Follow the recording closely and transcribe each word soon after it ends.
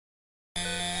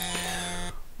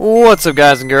What's up,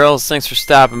 guys and girls? Thanks for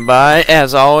stopping by.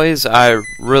 As always, I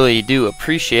really do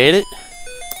appreciate it.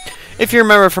 If you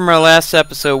remember from our last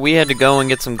episode, we had to go and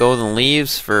get some golden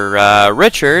leaves for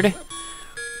Richard,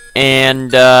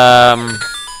 and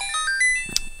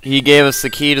he gave us the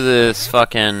key to this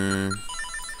fucking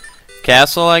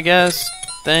castle, I guess,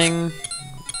 thing.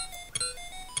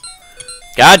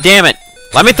 God damn it!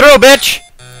 Let me through, bitch!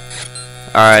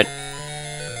 Alright.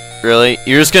 Really?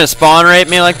 You're just gonna spawn rape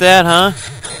me like that, huh?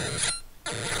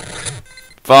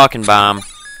 Fucking bomb.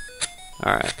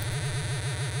 Alright.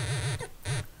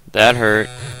 That hurt.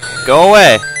 Go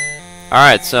away!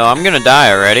 Alright, so I'm gonna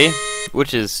die already,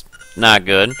 which is not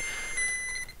good.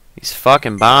 These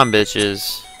fucking bomb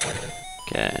bitches.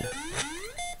 Okay.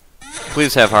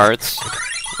 Please have hearts.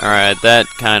 Alright, that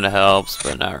kinda helps,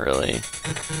 but not really.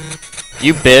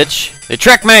 You bitch! They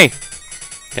tricked me!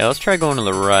 Okay, let's try going to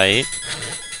the right.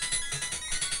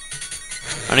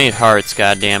 I need hearts,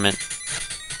 goddammit.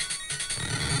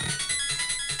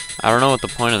 I don't know what the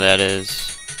point of that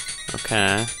is.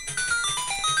 Okay.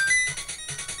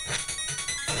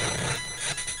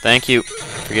 Thank you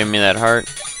for giving me that heart.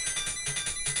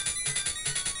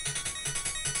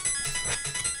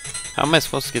 How am I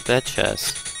supposed to get that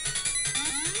chest?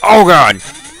 Oh god!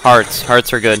 Hearts.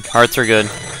 Hearts are good. Hearts are good.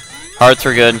 Hearts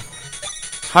are good.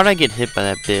 How did I get hit by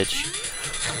that bitch?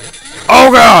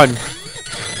 Oh god!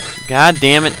 God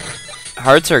damn it.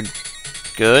 Hearts are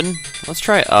good. Let's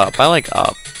try up. I like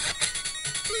up.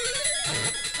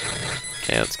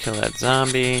 Okay, let's kill that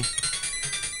zombie.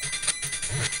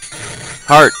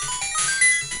 Heart.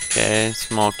 Okay,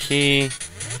 small key.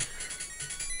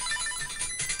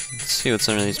 Let's see what's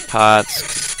under these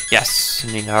pots. Yes,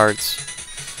 I need hearts.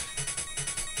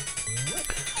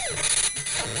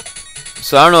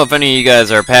 So I don't know if any of you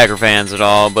guys are Packer fans at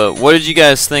all, but what did you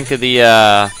guys think of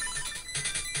the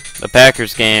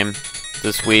Packers game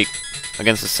this week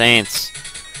against the Saints?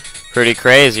 Pretty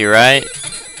crazy, right?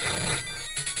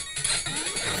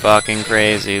 Fucking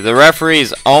crazy. The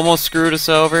referees almost screwed us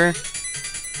over.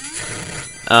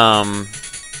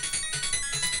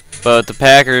 But the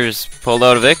Packers pulled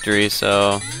out a victory,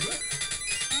 so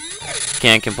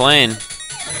can't complain.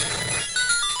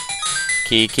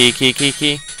 Key. Okay,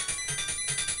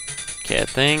 I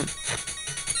think.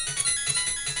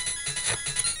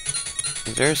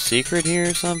 Is there a secret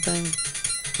here or something?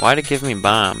 Why'd it give me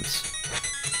bombs?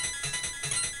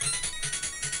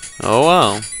 Oh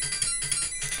well.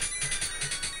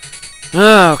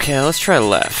 Okay, let's try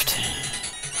left.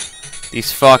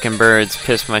 These fucking birds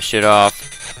piss my shit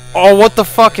off. Oh, what the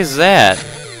fuck is that?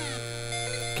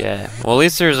 Okay, well at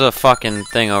least there's a fucking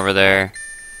thing over there.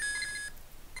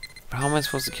 But how am I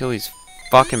supposed to kill these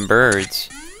fucking birds?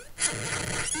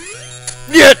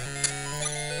 Yet!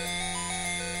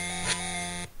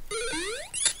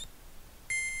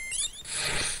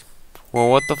 Well,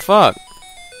 what the fuck?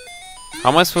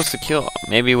 How am I supposed to kill?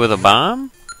 Maybe with a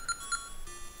bomb?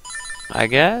 I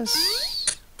guess?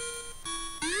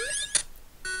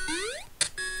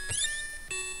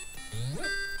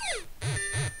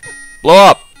 Blow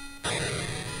up!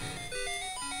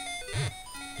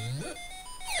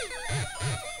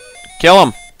 Kill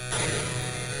him!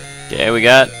 Okay, we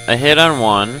got a hit on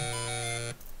one.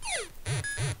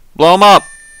 Blow him up!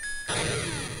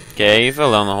 Okay, you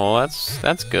fell down the hole.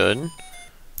 That's good.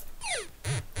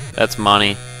 That's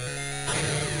money.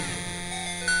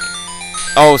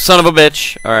 Oh, son of a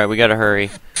bitch. Alright, we gotta hurry.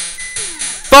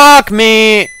 Fuck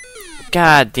me!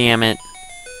 God damn it.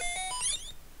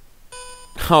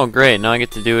 Oh, great. Now I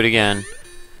get to do it again.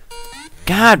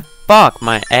 God, fuck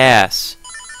my ass.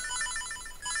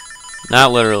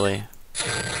 Not literally.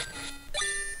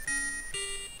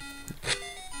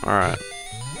 Alright.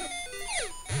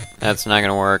 That's not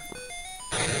gonna work.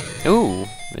 Ooh,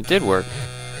 it did work.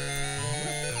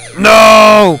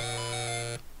 No!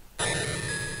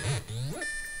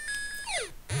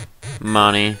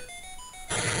 Money.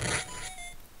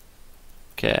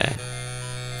 Okay.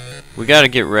 We gotta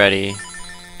get ready.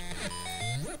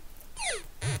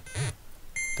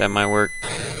 That might work.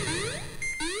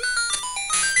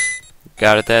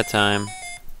 Got it that time.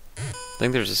 I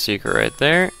think there's a secret right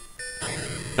there.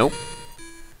 Nope.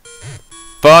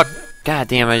 Fuck! God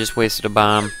damn, I just wasted a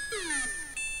bomb.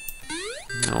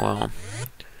 Oh well.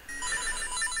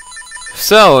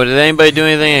 So, did anybody do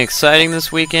anything exciting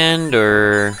this weekend,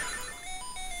 or...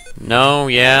 No?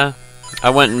 Yeah? I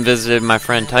went and visited my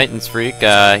friend Titans Freak.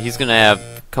 He's gonna have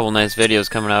a couple nice videos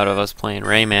coming out of us playing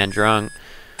Rayman drunk.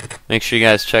 Make sure you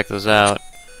guys check those out.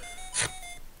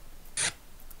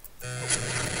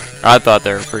 I thought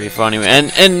they were pretty funny,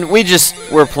 and we just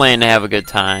were playing to have a good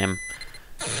time.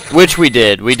 Which we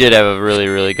did. We did have a really,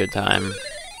 really good time.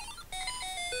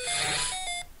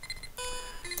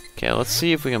 Okay, let's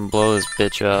see if we can blow this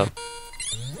bitch up.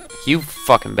 You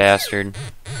fucking bastard.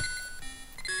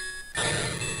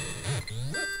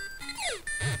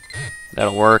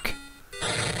 That'll work.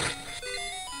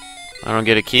 I don't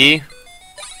get a key.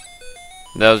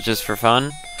 That was just for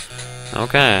fun?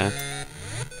 Okay.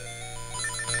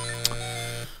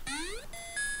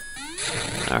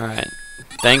 Alright.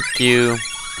 Thank you. I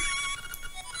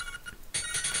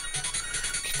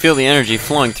can feel the energy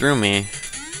flowing through me.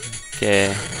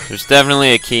 Okay. There's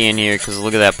definitely a key in here because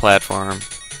look at that platform.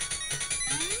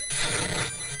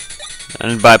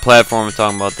 And by platform, I'm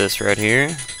talking about this right here.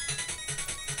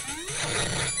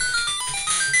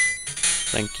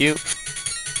 Thank you.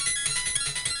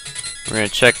 We're going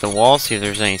to check the wall, see if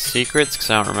there's any secrets, because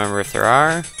I don't remember if there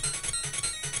are.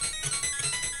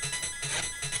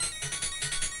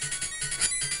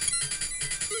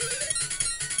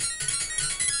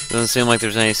 Doesn't seem like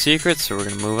there's any secrets, so we're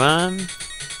going to move on.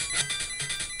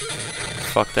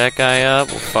 Fuck that guy up.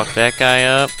 We'll fuck that guy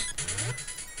up.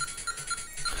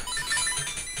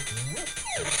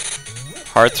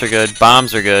 Hearts are good.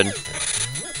 Bombs are good.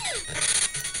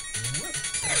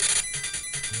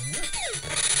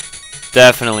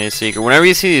 Definitely a secret. Whenever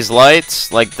you see these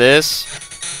lights like this,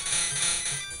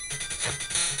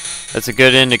 that's a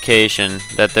good indication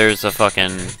that there's a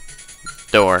fucking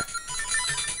door.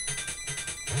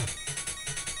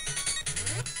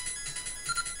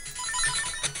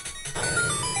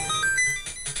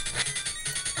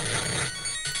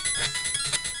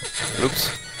 Oops.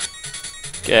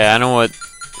 Okay, I know what.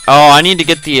 Oh, I need to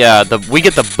get the we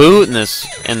get the boot in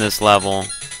this level.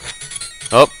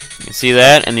 Oh. You see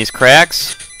that? And these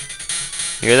cracks?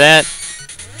 Hear that?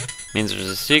 Means there's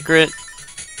a secret.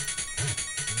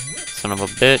 Son of a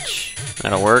bitch.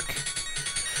 That'll work.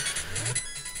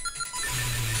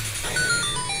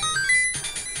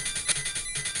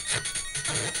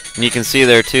 And you can see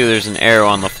there too, there's an arrow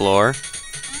on the floor.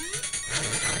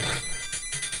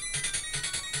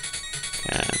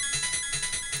 Okay.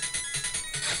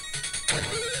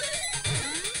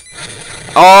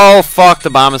 Oh, fuck, the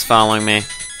bomb is following me.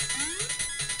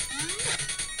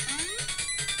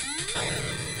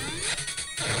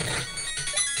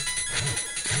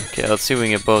 Okay, let's see if we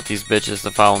can get both these bitches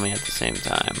to follow me at the same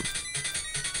time.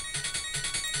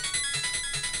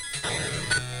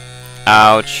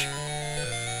 Ouch.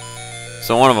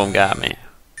 So one of them got me.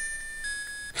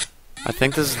 I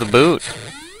think this is the boot.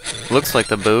 Looks like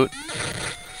the boot.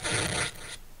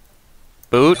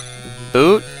 Boot?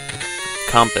 Boot?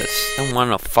 Compass. I don't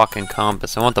want a fucking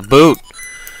compass. I want the boot.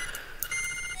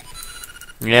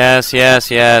 Yes,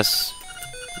 yes, yes.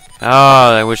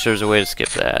 Oh, I wish there was a way to skip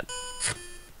that.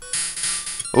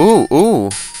 Ooh, ooh.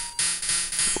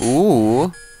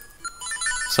 Ooh.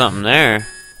 Something there.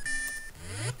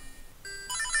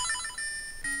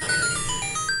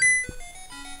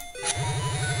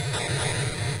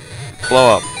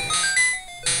 Blow up.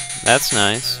 That's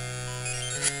nice.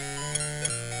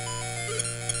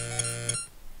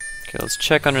 Okay, let's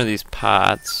check under these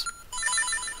pots.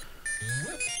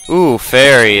 Ooh,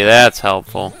 fairy. That's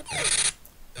helpful.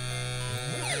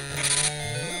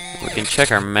 We can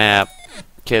check our map.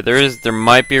 Okay, there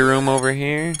might be a room over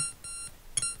here.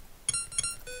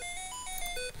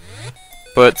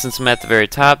 But since I'm at the very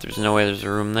top, there's no way there's a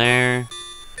room there.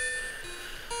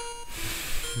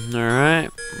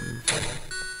 Alright.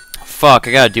 Fuck,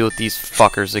 I gotta deal with these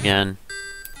fuckers again.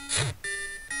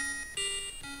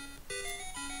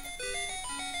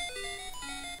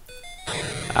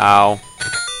 Ow.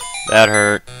 That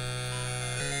hurt.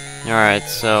 Alright,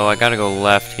 so I gotta go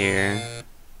left here.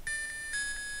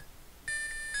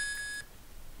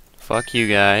 Fuck you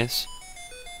guys.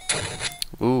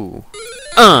 Ooh.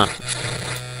 Alright.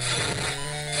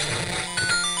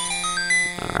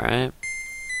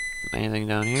 Anything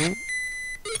down here?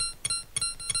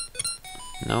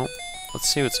 Nope. Let's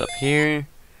see what's up here.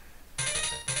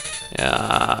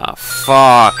 Yeah,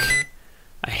 fuck.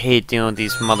 I hate dealing with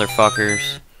these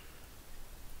motherfuckers.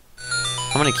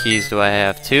 How many keys do I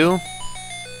have? 2?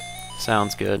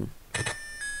 Sounds good.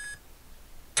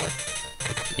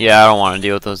 Yeah, I don't want to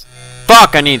deal with those.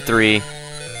 Fuck, I need 3.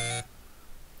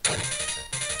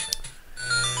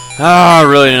 Oh, I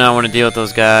really do not want to deal with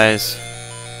those guys.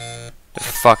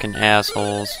 They're fucking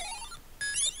assholes.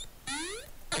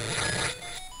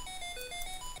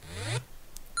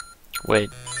 Wait,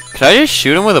 could I just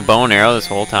shoot him with a bow and arrow this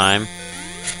whole time?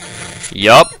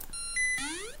 Yup.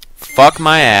 Fuck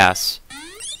my ass.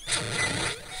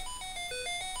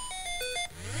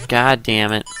 God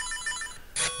damn it.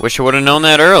 Wish I would have known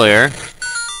that earlier.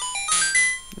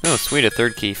 Oh, sweet, a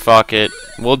 3rd key. Fuck it.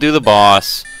 We'll do the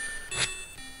boss.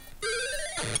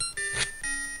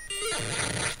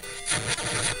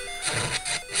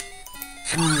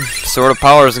 Sword of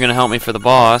Power is gonna help me for the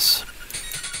boss.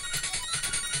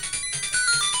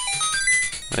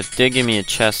 But it did give me a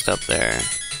chest up there.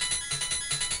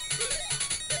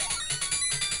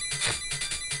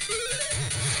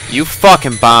 You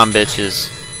fucking bomb bitches.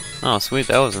 Oh, sweet,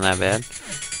 that wasn't that bad.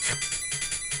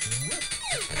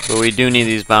 But we do need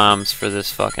these bombs for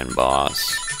this fucking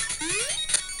boss.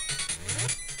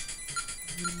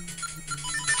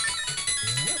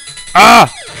 Ah!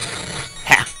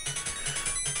 Ha!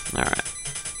 Alright.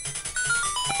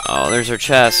 Oh, there's our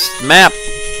chest. Map!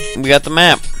 We got the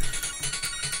map.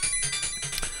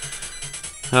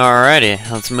 Alrighty,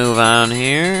 let's move on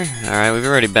here. Alright, we've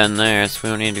already been there, so we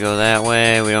don't need to go that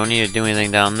way. We don't need to do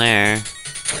anything down there.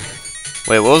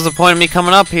 Wait, what was the point of me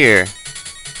coming up here?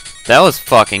 That was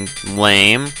fucking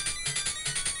lame.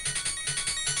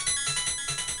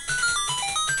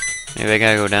 Maybe I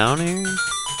gotta go down here?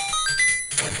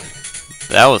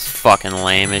 That was fucking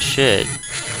lame as shit.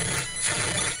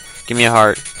 Give me a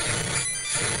heart.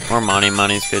 More money.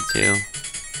 Money's good too.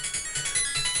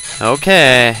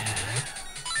 Okay.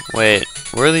 Wait,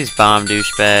 where are these bomb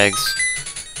douchebags?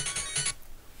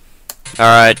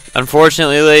 Alright,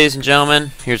 unfortunately, ladies and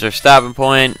gentlemen, here's our stopping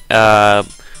point.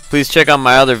 Please check out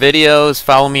my other videos.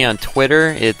 Follow me on Twitter.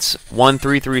 It's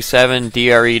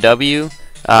 1337DREW.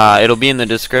 It'll be in the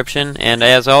description. And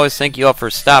as always, thank you all for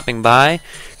stopping by.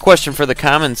 Question for the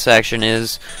comments section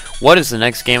is, what is the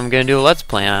next game I'm going to do a Let's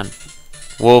Play on?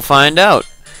 We'll find out.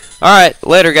 Alright,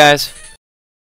 later guys.